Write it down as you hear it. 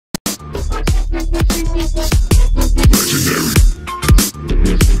I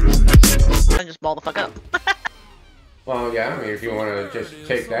just ball the fuck up. Well, yeah, I mean, if you want to just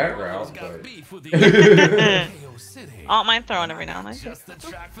take that route, but... I don't mind throwing every now and then.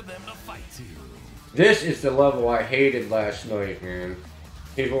 This is the level I hated last night, man.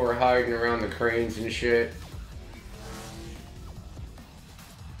 People were hiding around the cranes and shit.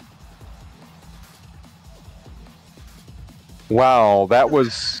 Wow, that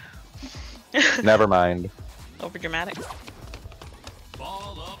was... Never mind. Over dramatic.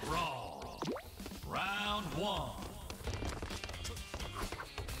 Ball up Brawl. Round 1.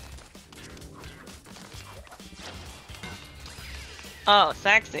 Oh,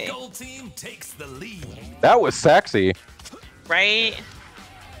 sexy. Gold team takes the lead. That was sexy. Right?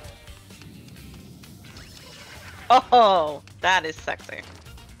 Oh, that is sexy.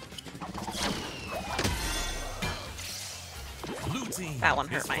 Blue team That one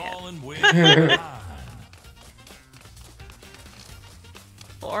hurt my head.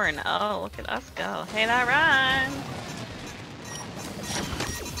 4-0. Look at us go. Hey, that rhyme.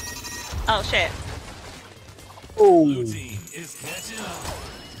 Oh shit. Blue team is catching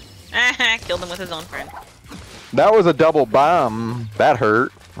up. Killed him with his own friend. That was a double bomb. That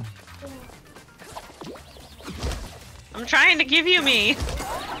hurt. I'm trying to give you me.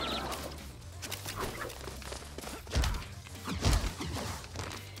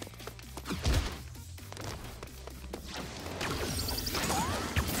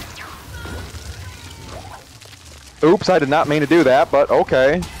 Oops, I did not mean to do that, but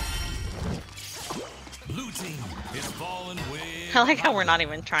okay. Blue team is falling way. I like how we're not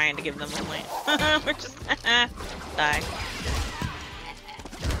even trying to give them a point. We're just die.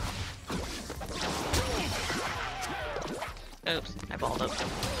 Oops, I balled up.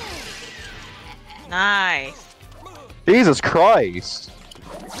 Nice. Jesus Christ.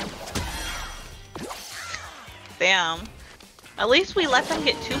 Damn. At least we let them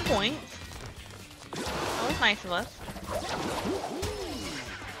get 2 points. That was nice of us.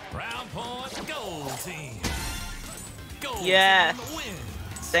 Round point, gold team. Gold Yes. team win.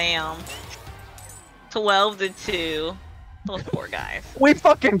 Damn. 12-2. Those poor guys. We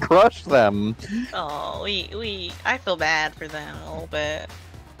fucking crushed them. Oh, I feel bad for them a little bit.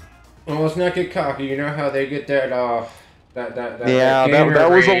 Well, let's not get cocky. You know how they get that, Yeah,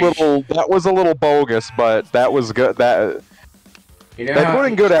 that was a little bogus, but that was good. You know They're how,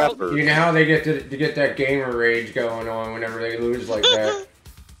 putting good effort. You know how they get to get that gamer rage going on whenever they lose like that.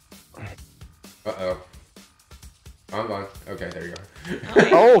 Uh-oh. I'm gone. Okay, there you go.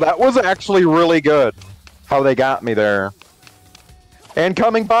 Oh, that was actually really good. How they got me there.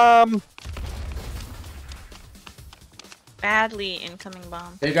 Incoming bomb! Badly incoming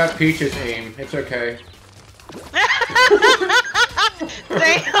bomb. They got Peach's aim. It's okay.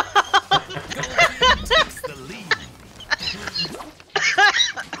 Damn! Takes the lead.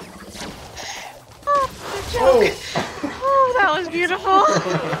 Oh, that was beautiful.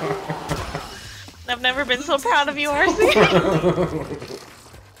 I've never been so proud of you, RC.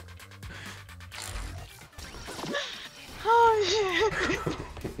 Oh shit.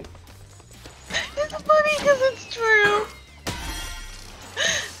 It's funny because it's true.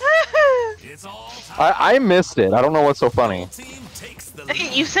 It's all I missed it. I don't know what's so funny. team takes the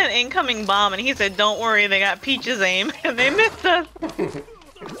lead. You said incoming bomb, and he said, "Don't worry, they got Peach's aim, and they missed us."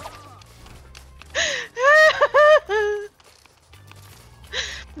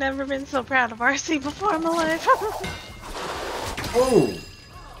 Never been so proud of RC before in my life. Oh!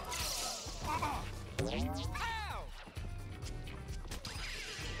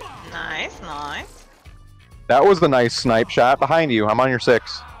 Nice, nice. That was the nice snipe shot behind you. I'm on your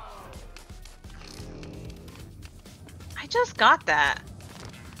 6. I just got that.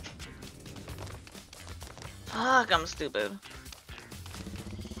 Fuck, I'm stupid.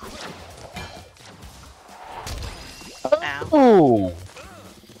 Ow. Oh,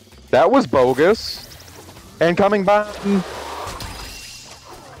 that was bogus. Incoming bomb.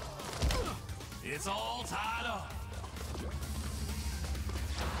 It's all tied up.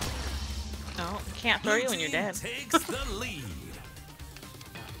 No, can't throw you when you're dead. Takes the lead.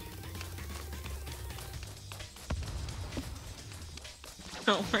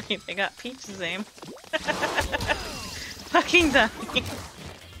 Don't worry, they got Peach's aim. Fucking dummy.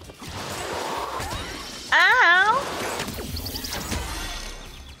 Ow!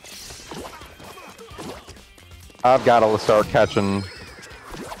 I've got to start catching.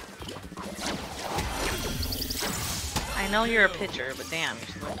 I know you're a pitcher, but damn, you're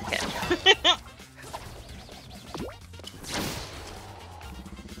supposed to catch.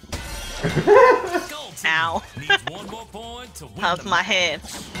 Gold team Ow. needs one more point to win How's the my head?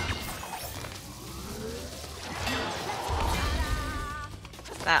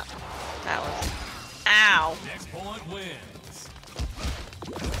 That was. Ow. Next point wins.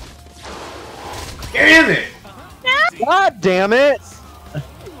 Damn it! God damn it!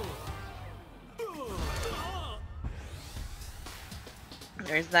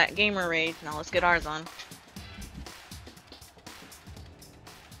 There's that gamer rage. Now let's get ours on.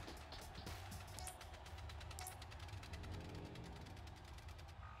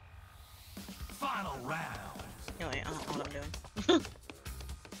 Final round. Oh, wait, I don't know what I'm doing.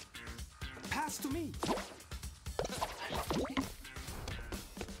 Pass to me.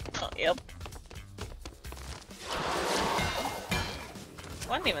 Oh, yep.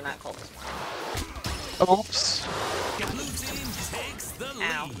 Wasn't even that cold this morning. Oops. The blue team takes the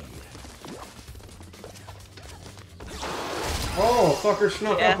Ow. lead. Oh, fucker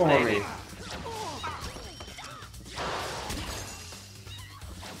snuck Yeah, up on baby. me.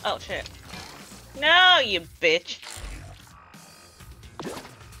 Oh, shit. No, you bitch.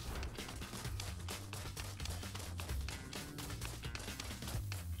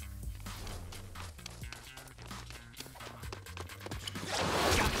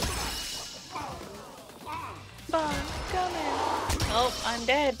 Bon, come in. Oh, I'm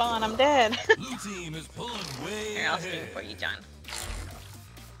dead, Bon, I'm dead. Blue team is pulling way Here, I'll steam ahead. for you, John.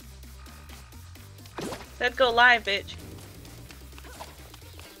 Let's go live, bitch.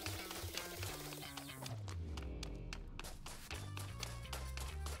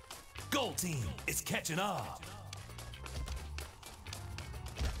 Gold team is catching up.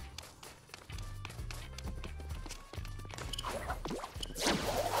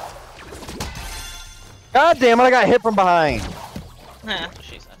 God damn it, I got hit from behind. Huh,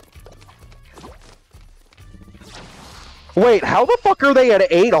 she said. Wait, how the fuck are they at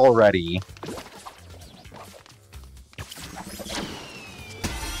 8 already?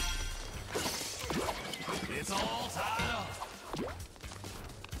 It's all tied up.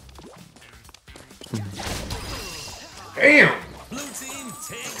 Damn! Blue team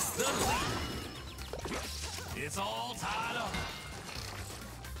takes the lead. It's all tied up.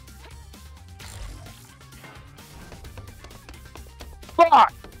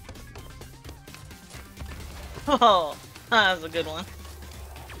 Fuck! Oh, that was a good one.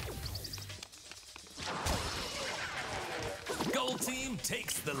 Gold team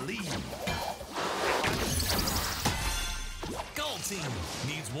takes the lead. Gold team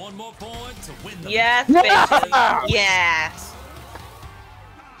needs one more point to win the Yes, Yeah! bitches. Yes.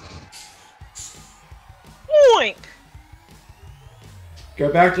 Oink.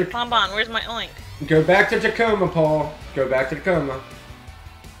 Go back to Bonbon, where's my oink? Tacoma, Paul. Go back to Tacoma.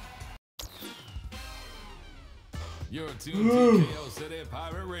 You're tuned to KO City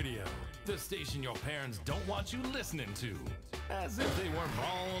Pirate Radio, the station your parents don't want you listening to. As if they weren't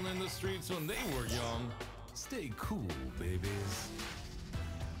brawling in the streets when they were young. Stay cool, babies.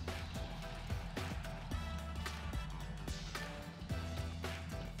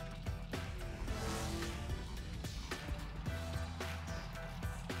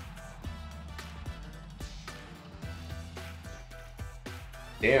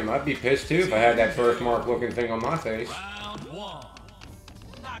 Damn, I'd be pissed too if I had that birthmark looking thing on my face. Round one.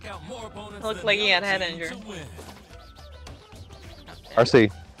 Knock out more opponents Looks than like the he had other head team injury. to win.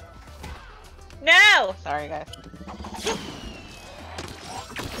 RC. No! Sorry, guys.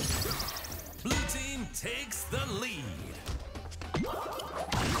 Blue team takes the lead.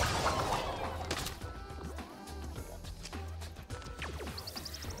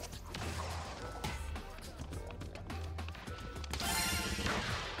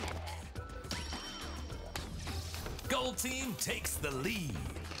 Gold team takes the lead.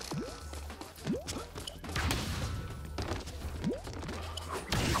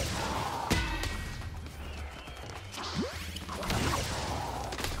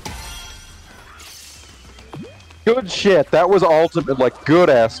 Good shit. That was ultimate, like, good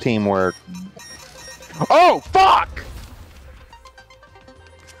ass teamwork. Oh, fuck!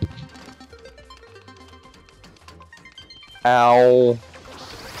 Ow.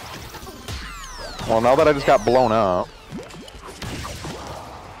 Well, now that I just got blown up.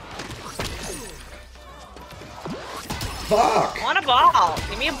 Fuck! I want a ball.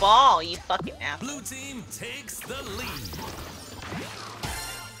 Give me a ball, you fucking ass. Blue team takes the lead.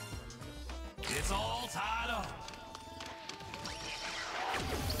 It's all tied up.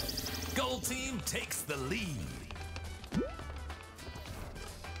 Gold team takes the lead.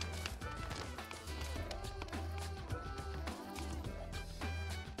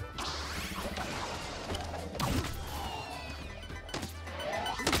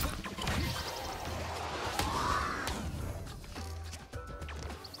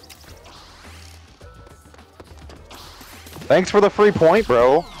 Thanks for the free point,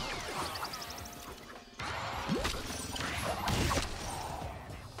 bro.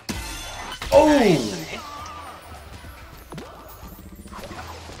 Oh!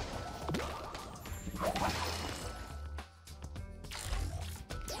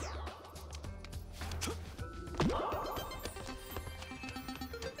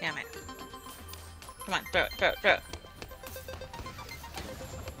 Damn it. Come on, throw it, throw it, throw it.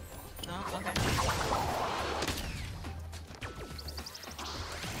 No, okay.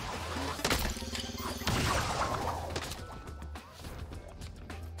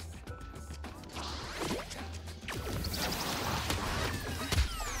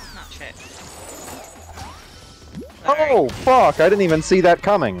 Not shit. Sorry. Oh, fuck. I didn't even see that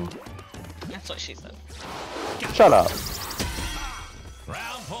coming. That's what she said. Shut up.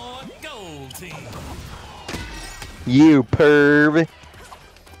 Round point, gold team. You perv.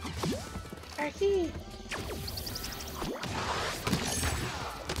 RC.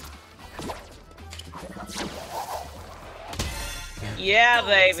 Yeah,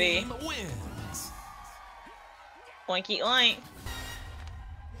 baby. Team wins. Oinky oink.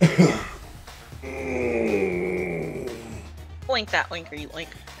 Oink that oinker, you oink.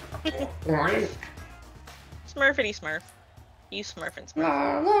 Smurfity smurf. You smurf and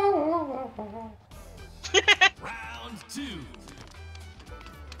smurf. Round 2.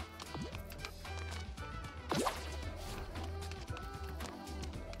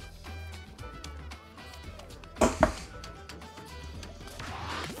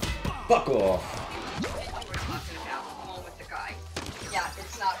 Fuck off. We're talking about the one with the guy. Yeah,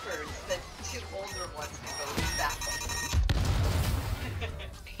 it's not her. It's the two older ones that go that way.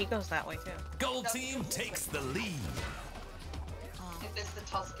 He goes that way too. Gold team takes the lead. If it's the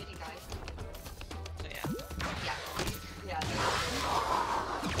tall skinny guy. Yeah. Yeah. Yeah.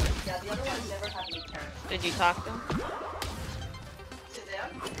 Yeah, the other ones never have any turns. Did you talk to him? To them?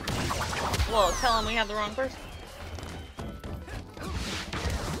 Well, tell him we had the wrong person.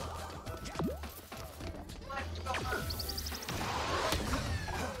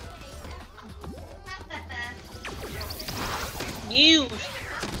 You.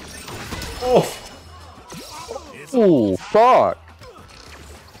 Oh! Oh, fuck.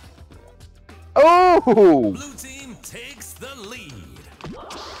 Oh! Blue team takes the lead.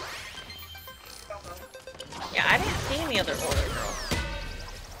 Yeah, I didn't see any other older girl.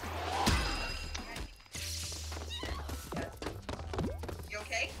 You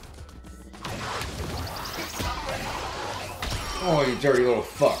okay? Oh, you dirty little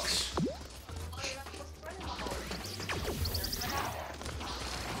fucks.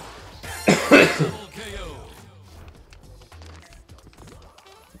 Double KO.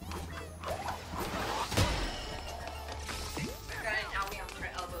 Got an owie on her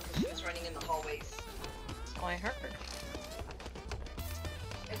elbow because she was running in the hallways. Oh, I heard.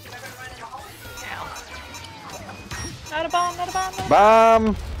 Did you ever run in the hallways? Ow. Not a bomb, not a bomb, not a bomb.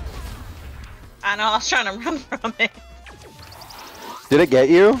 Bomb! I know, I was trying to run from it. Did it get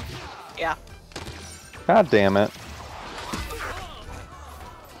you? Yeah. God damn it.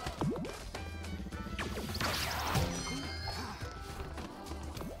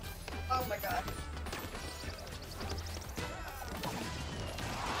 Oh my god.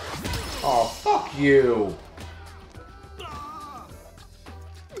 Oh, fuck you.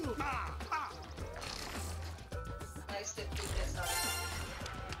 Nice to do this on.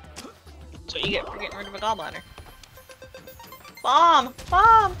 So you get for getting rid of a gallbladder. Bomb!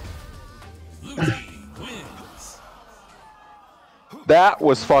 Bomb! Blue team wins. That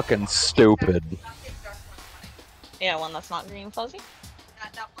was fucking stupid. Yeah, one that's not green fuzzy.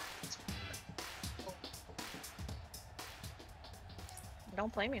 Not one.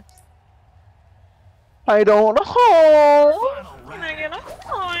 Don't blame you. I don't know. Final Can I round. get a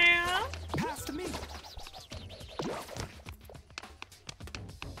oh yeah? Pass to me.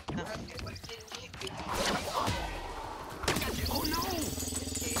 Oh no!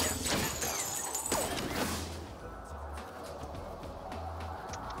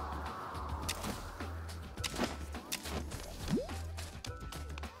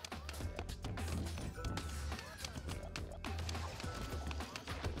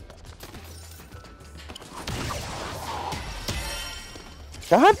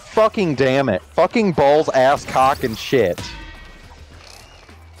 God fucking damn it. Fucking balls, ass, cock, and shit.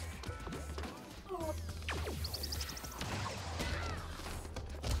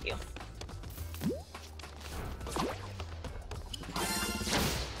 You.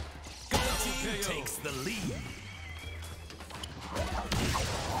 Gold team takes the lead.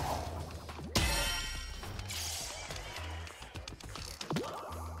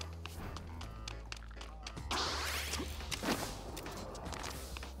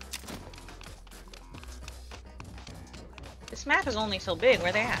 This map is only so big.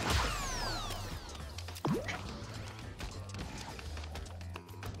 Where they at?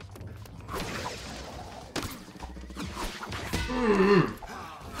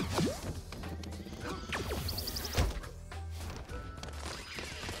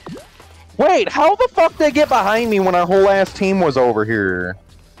 Wait, how the fuck did they get behind me when our whole ass team was over here?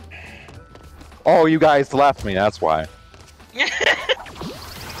 Oh, you guys left me, that's why.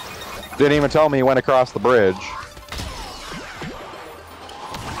 Didn't even tell me he went across the bridge.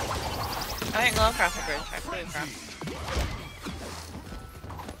 I didn't go across the bridge. I flew across.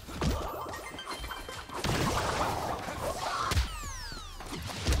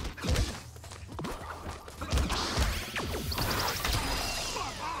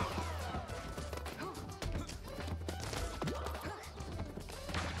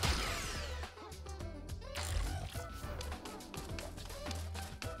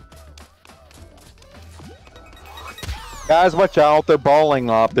 Guys, watch out, they're balling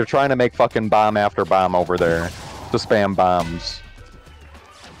up. They're trying to make fucking bomb after bomb over there. To spam bombs.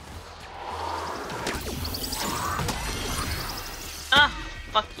 Ah,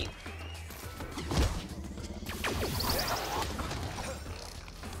 fuck you.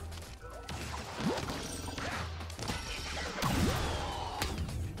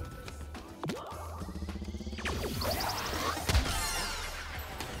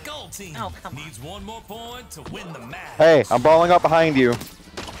 Gold team Oh, come on. needs one more point to win the match. Hey, I'm balling up behind you.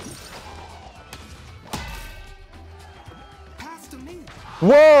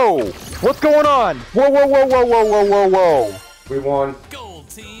 Whoa! What's going on? Whoa, whoa, whoa, whoa, whoa, whoa, whoa, whoa. We won. Gold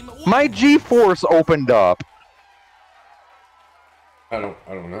team. My G-force opened up. I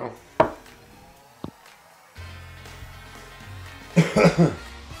don't know.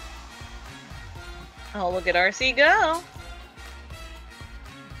 Oh, look at RC go.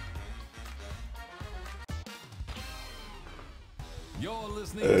 You're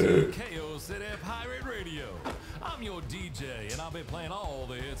listening to KO City Pirate Radio. I'm your DJ, and I'll be playing all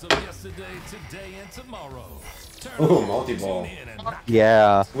the hits of yesterday, today, and tomorrow. Turn Ooh, on, multi-ball. tune in, and knock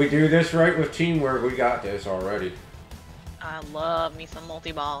Yeah. We do this right with teamwork. We got this already. I love me some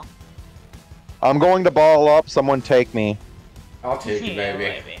multi-ball. I'm going to ball up. Someone take me. I'll take it, Yeah,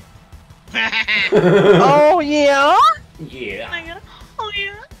 baby. Oh, yeah? Yeah. Oh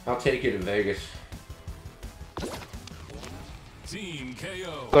yeah. I'll take it in Vegas. Team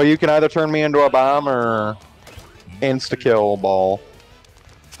KO. So you can either turn me into a bomb or insta-kill ball.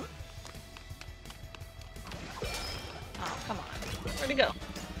 Oh, come on. Where'd he go?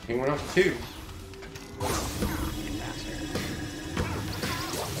 He went up to 2.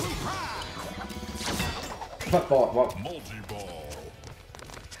 What ball? What? Multi-ball.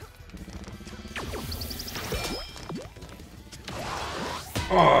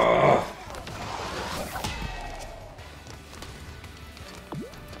 Oh.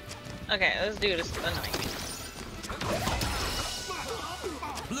 Okay, this dude is annoying me.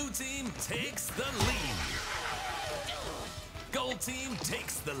 Blue team takes the lead. Gold team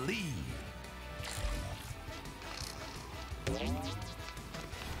takes the lead.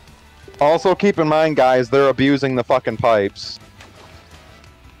 Also, keep in mind, guys, they're abusing the fucking pipes.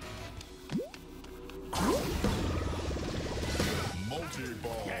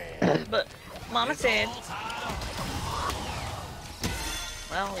 But Mama said,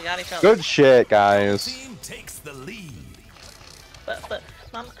 well, we got each other. Good shit, guys. Team takes the lead. But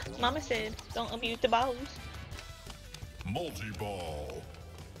Mama said, don't abuse the balls. Multi-ball.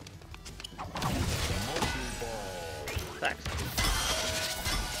 Facts.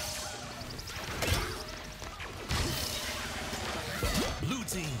 Blue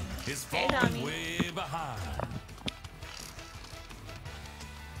team is Hey, falling Tommy. way behind.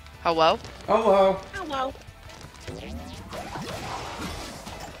 Hello? Hello. Hello.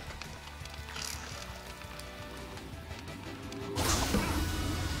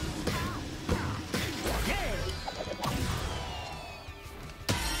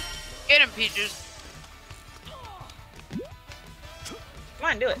 Get him, Peaches. Come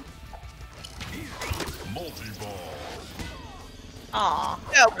on, do it. Multi-ball. Aw.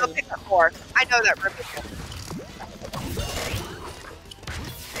 No, go pick up more. I know that river.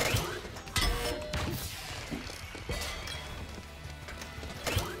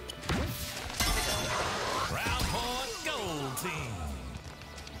 Round point, gold team.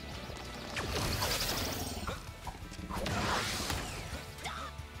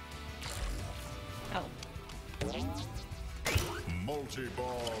 Oh.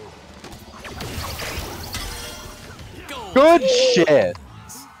 Multi-ball. Gold Good team. shit.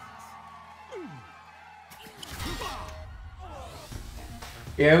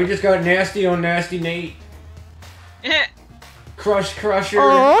 Yeah, we just got nasty on Nasty Nate. Crush Crusher.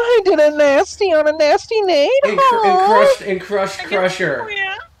 Oh, I did a nasty on a nasty nade. And Crush Crusher. Oh,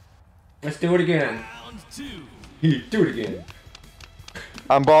 yeah. Let's do it again. Round 2. Do it again.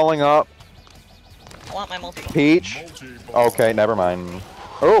 I'm balling up. I want my multi-ball. Peach. Okay, never mind.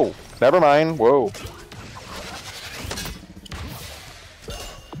 Oh, never mind. Whoa.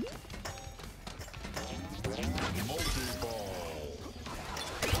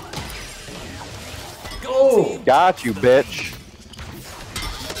 Oh! Got you, bitch.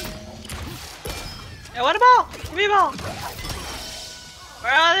 Hey, what a ball! Give me a ball!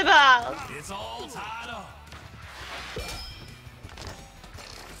 Where are the balls? It's all tied up.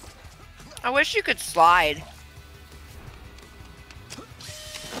 I wish you could slide.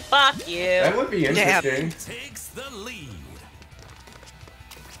 Fuck you. That would be interesting. Takes the lead.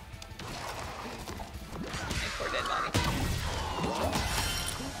 Poor dead body.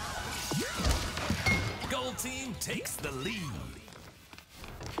 Gold team takes the lead.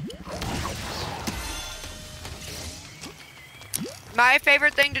 My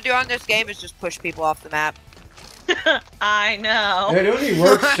favorite thing to do on this game is just push people off the map. I know. It only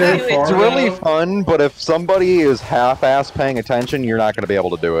works so far. It's really though. fun, but if somebody is half-ass paying attention, you're not going to be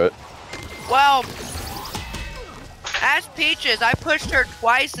able to do it. Well, as Peaches, I pushed her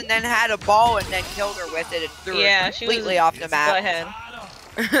twice and then had a ball and then killed her with it and threw Yeah, her she completely was- off the Go map. ahead.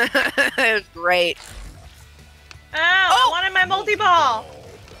 It was great. Ow! I wanted my multi-ball!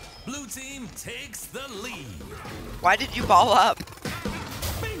 Blue team takes the lead. Why did you ball up?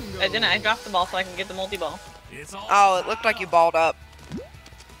 I didn't. I dropped the ball so I can get the multi-ball. It's all Oh, it looked like you balled up.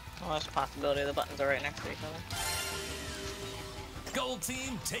 Oh, there's a possibility the buttons are right next to each other. Gold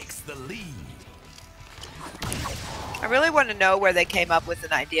team takes the lead. I really want to know where they came up with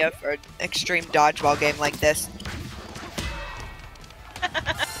an idea for an extreme dodgeball game like this.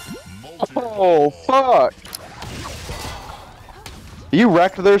 Oh, fuck. You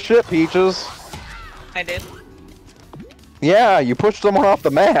wrecked their shit, Peaches. I did. Yeah, you pushed someone off the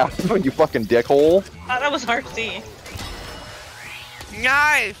map, you fucking dickhole. Oh, that was RC.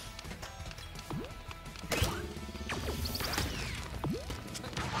 Nice!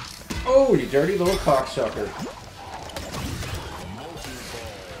 Oh, you dirty little cocksucker.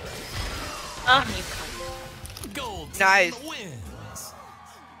 Oh, you cunt. Gold team Nice. wins.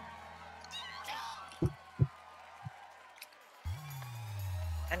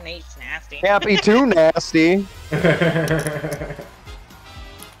 That Nate's nasty. Can't be too nasty.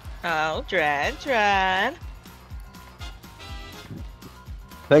 Oh, Dread.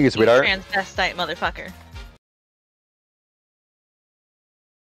 Thank you, sweetheart. Transvestite motherfucker.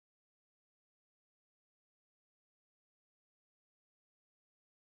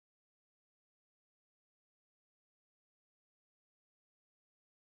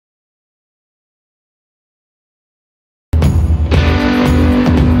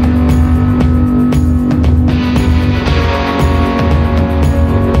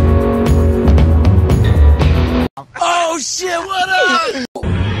 Oh shit, what up?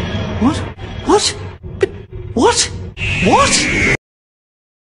 What? What? What? What?